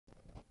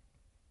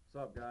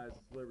What's up, guys?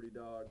 It's Liberty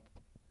Dog.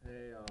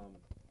 Hey, I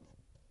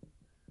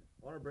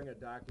want to bring a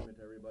document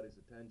to everybody's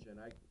attention.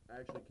 I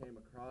actually came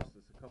across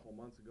this a couple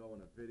months ago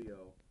in a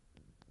video,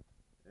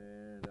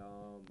 and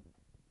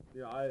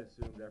I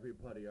assumed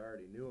everybody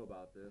already knew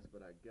about this,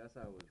 but I guess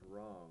I was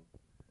wrong.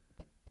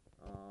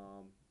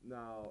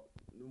 Now,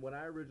 when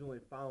I originally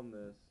found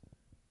this,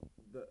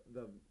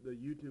 the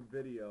YouTube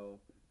video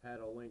had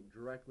a link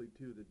directly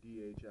to the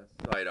DHS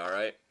site. All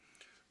right.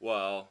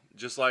 Well,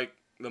 just like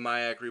the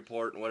MIAC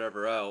report and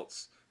whatever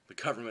else, the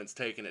government's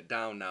taking it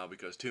down now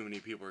because too many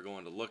people are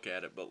going to look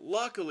at it. But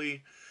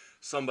luckily,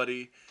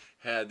 somebody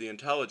had the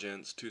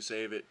intelligence to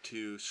save it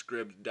to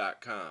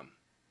scribd.com.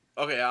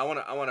 Okay, I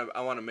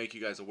want to make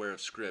you guys aware of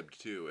Scribd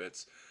too.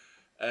 It's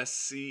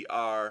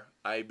scribd.com.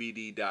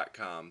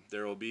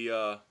 There'll be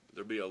a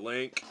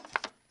link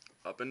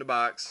up in the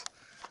box.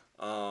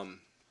 All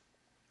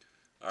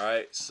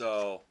right,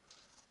 so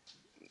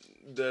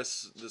the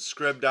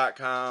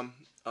scrib.com,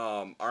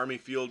 Army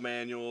Field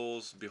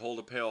Manuals, Behold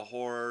a Pale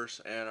Horse,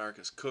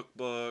 Anarchist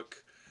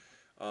Cookbook,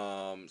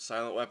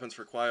 Silent Weapons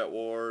for Quiet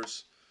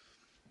Wars,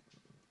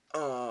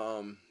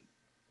 um,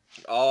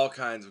 all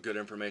kinds of good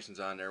information's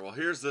on there. Well,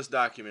 here's this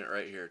document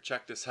right here.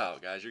 Check this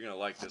out, guys. You're going to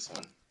like this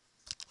one.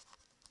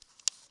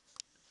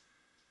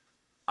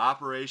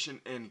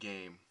 Operation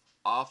Endgame,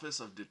 Office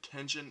of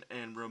Detention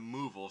and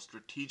Removal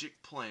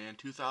Strategic Plan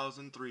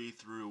 2003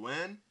 through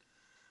when?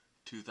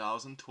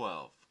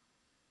 2012.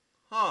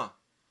 Huh.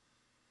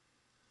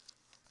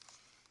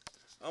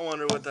 I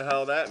wonder what the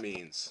hell that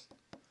means.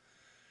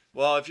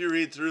 Well, if you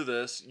read through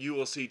this, you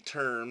will see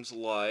terms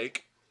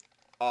like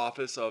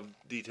Office of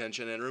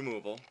Detention and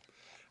Removal.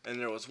 And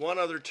there was one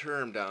other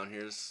term down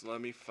here. So let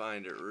me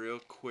find it real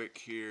quick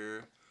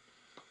here.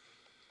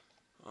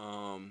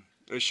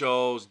 It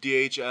shows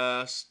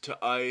DHS to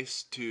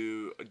ICE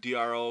to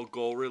DRO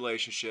goal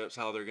relationships,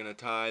 how they're going to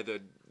tie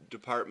the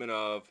Department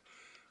of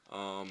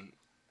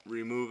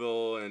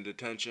Removal and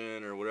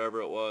Detention or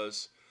whatever it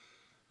was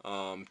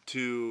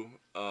to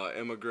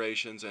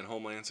immigrations and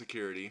Homeland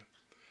Security.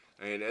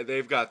 And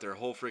they've got their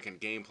whole freaking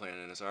game plan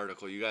in this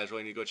article. You guys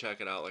really need to go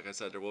check it out. Like I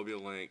said, there will be a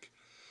link.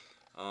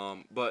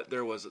 But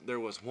there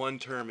was one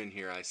term in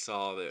here I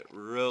saw that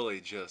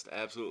really just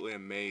absolutely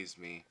amazed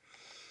me.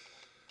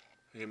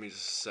 Give me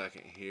just a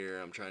second here.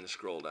 I'm trying to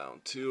scroll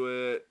down to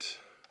it.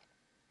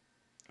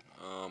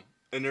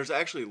 And there's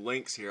actually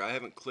links here. I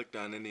haven't clicked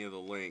on any of the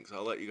links.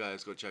 I'll let you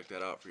guys go check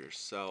that out for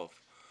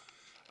yourself.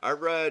 I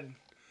read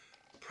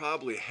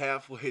probably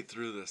halfway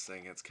through this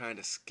thing. It's kind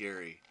of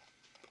scary.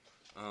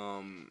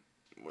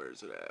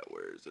 Where's it at?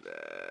 Where's it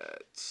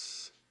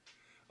at?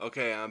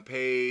 Okay, on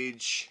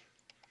page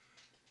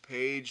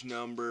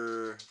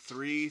number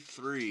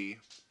 33,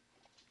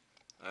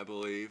 I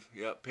believe.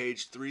 Yep,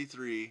 page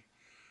 33,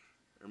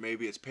 or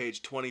maybe it's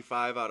page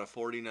 25 out of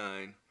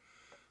 49.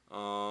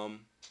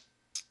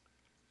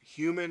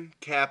 Human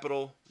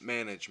Capital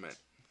Management.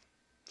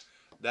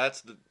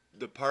 That's the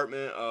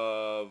Department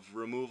of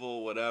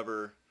Removal,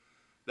 whatever.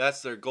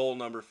 That's their goal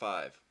number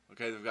 5.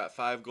 Okay, they've got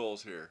 5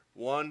 goals here.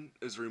 1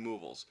 is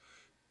removals.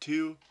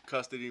 2,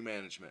 custody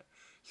management.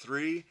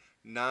 3,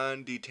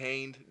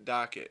 non-detained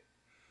docket.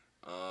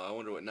 I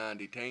wonder what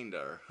non-detained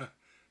are.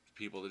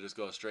 People that just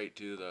go straight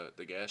to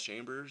the gas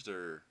chambers,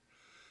 or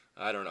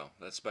I don't know.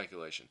 That's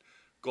speculation.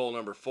 Goal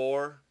number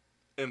 4,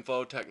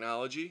 info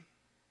technology.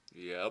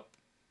 Yep,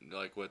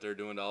 like what they're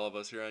doing to all of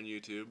us here on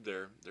YouTube.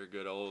 They're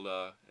good old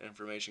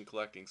information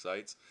collecting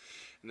sites.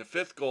 And the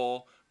 5th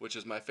goal, which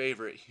is my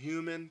favorite,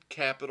 human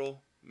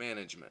capital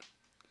management.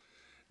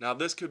 Now,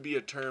 this could be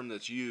a term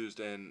that's used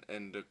in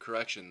the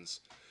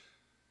corrections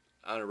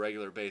on a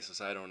regular basis.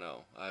 I don't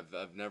know.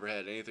 I've never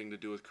had anything to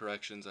do with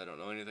corrections. I don't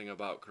know anything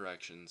about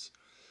corrections.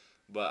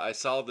 But I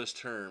saw this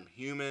term,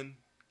 human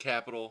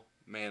capital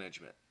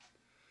management.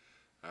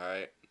 All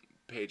right,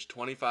 page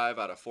 25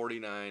 out of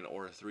 49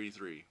 or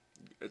 33.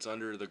 It's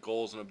under the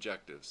goals and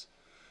objectives.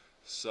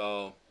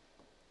 So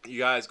you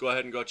guys go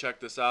ahead and go check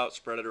this out.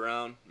 Spread it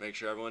around. Make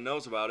sure everyone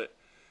knows about it.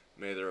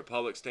 May the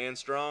Republic stand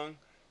strong.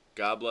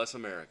 God bless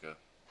America.